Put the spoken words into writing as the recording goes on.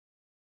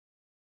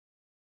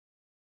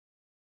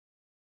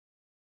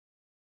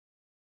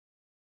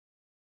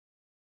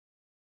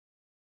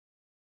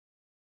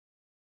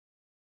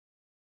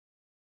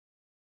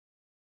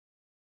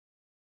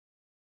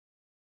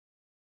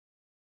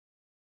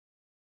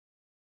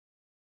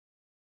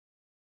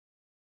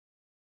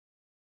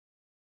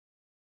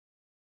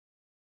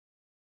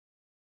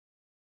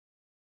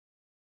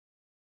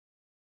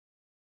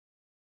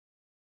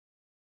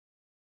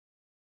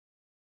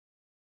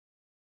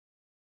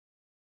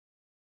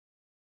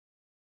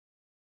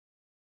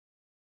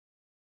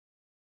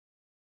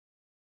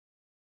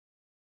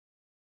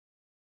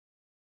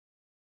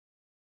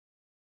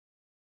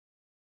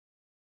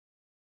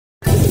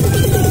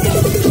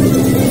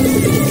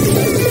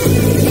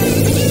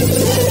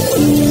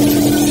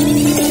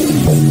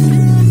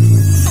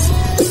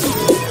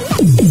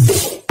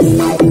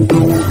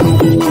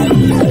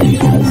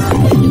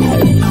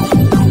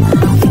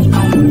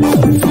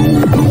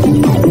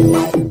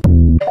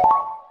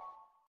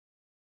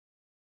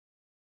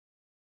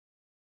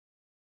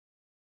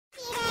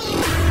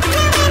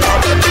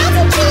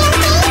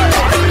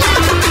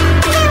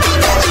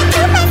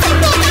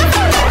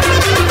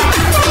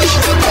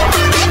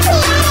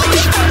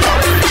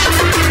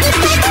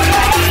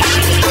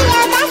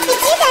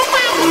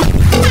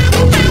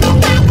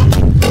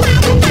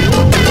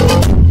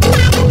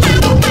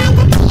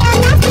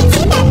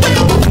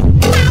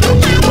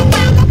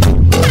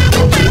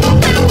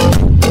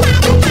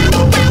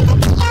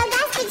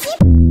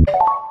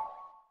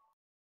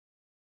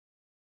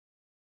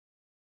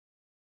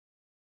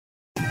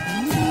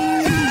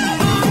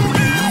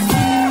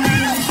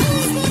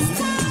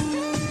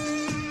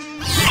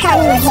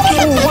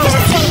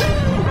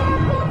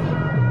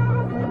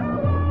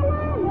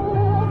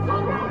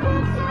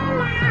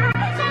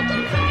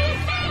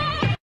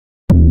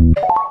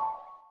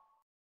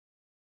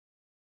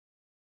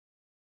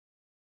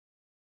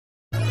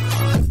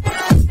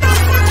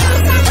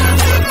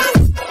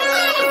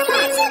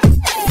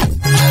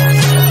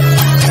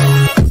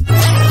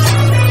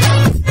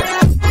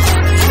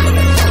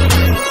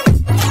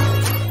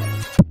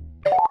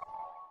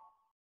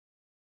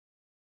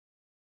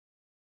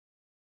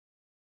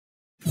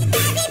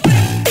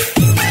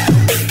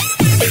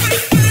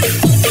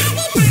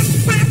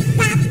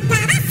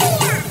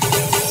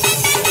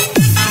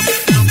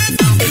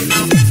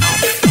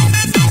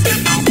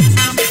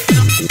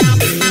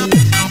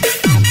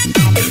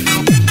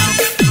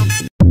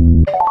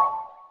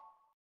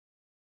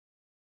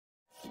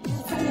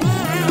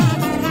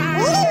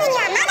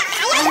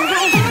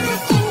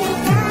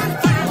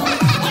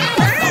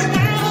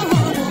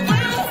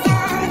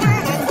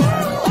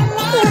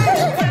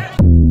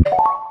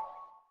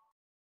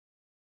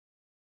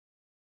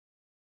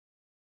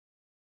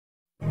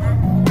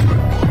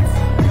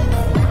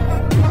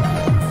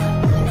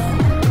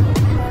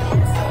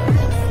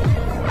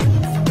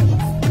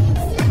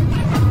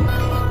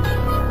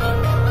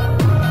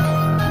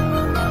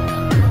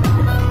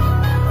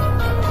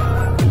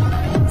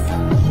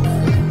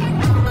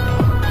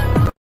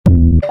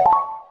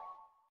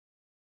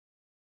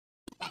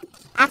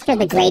After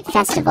the great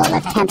festival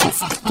of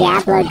Tempest,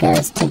 Diablo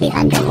goes to the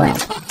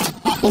underworld,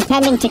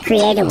 intending to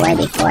create a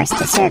worthy force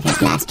to serve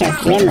his master,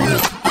 Rimuru.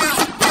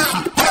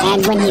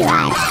 And when he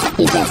arrives,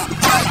 he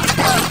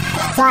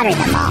just slaughters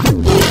them all.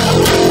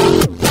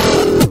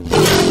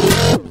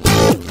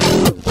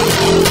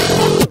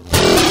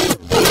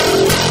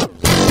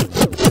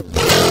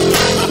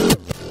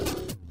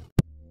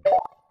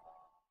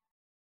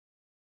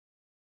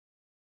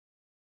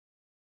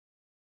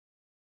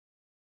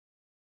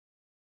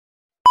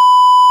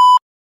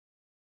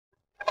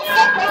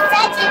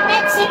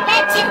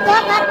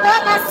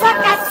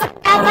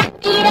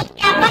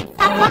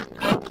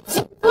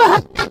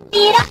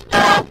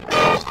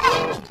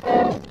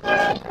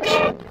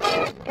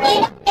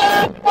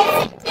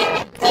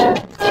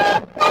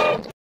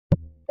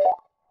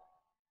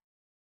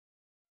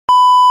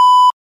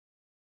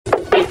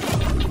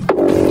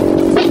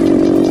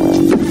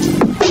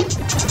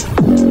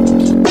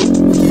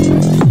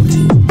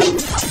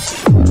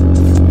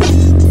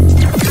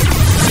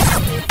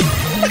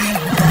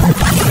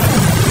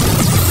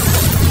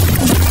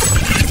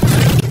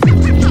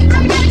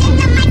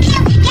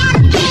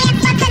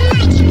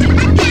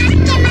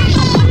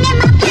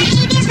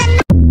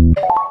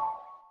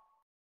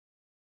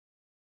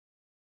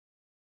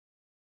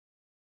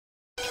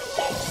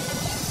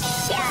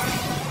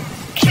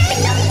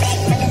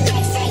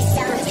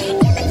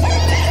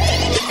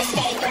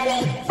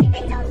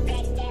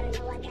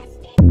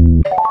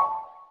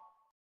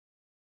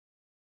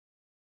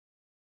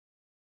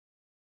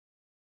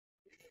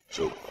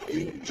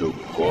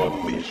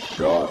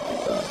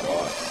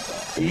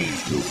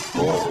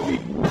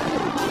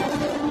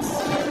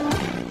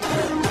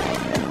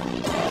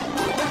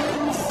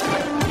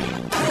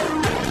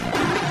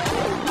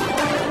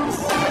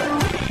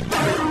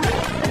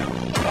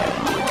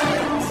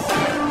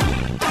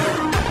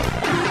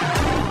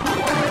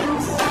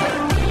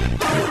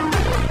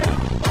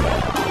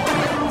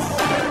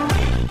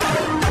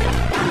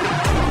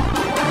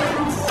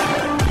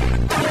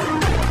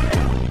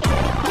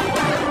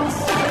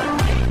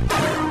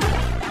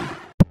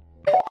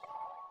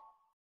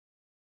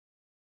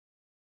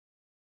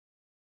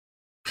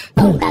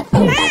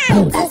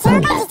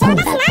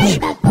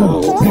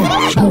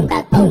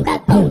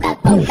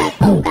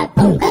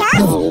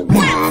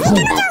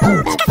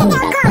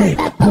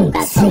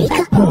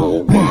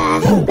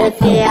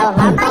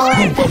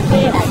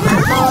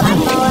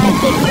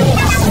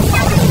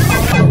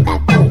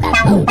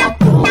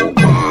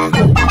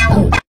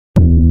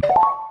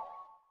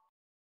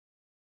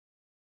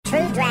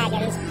 True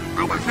dragons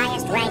are the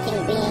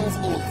highest-ranking beings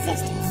in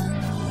existence.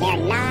 They're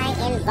nigh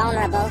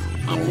invulnerable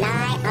and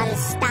nigh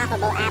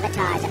unstoppable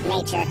avatars of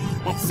nature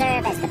that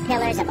serve as the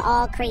pillars of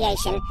all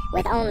creation,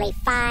 with only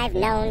 5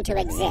 known to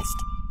exist: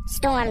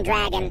 Storm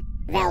Dragon,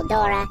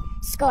 Veldora;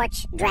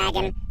 Scorch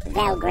Dragon,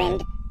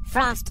 Velgrind;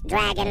 Frost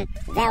Dragon,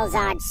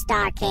 Velzard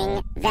Star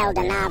King,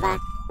 Veldanava;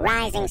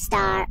 Rising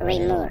Star,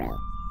 Rimuru.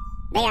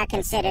 They are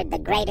considered the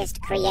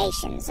greatest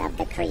creations of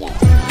the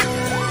Creator.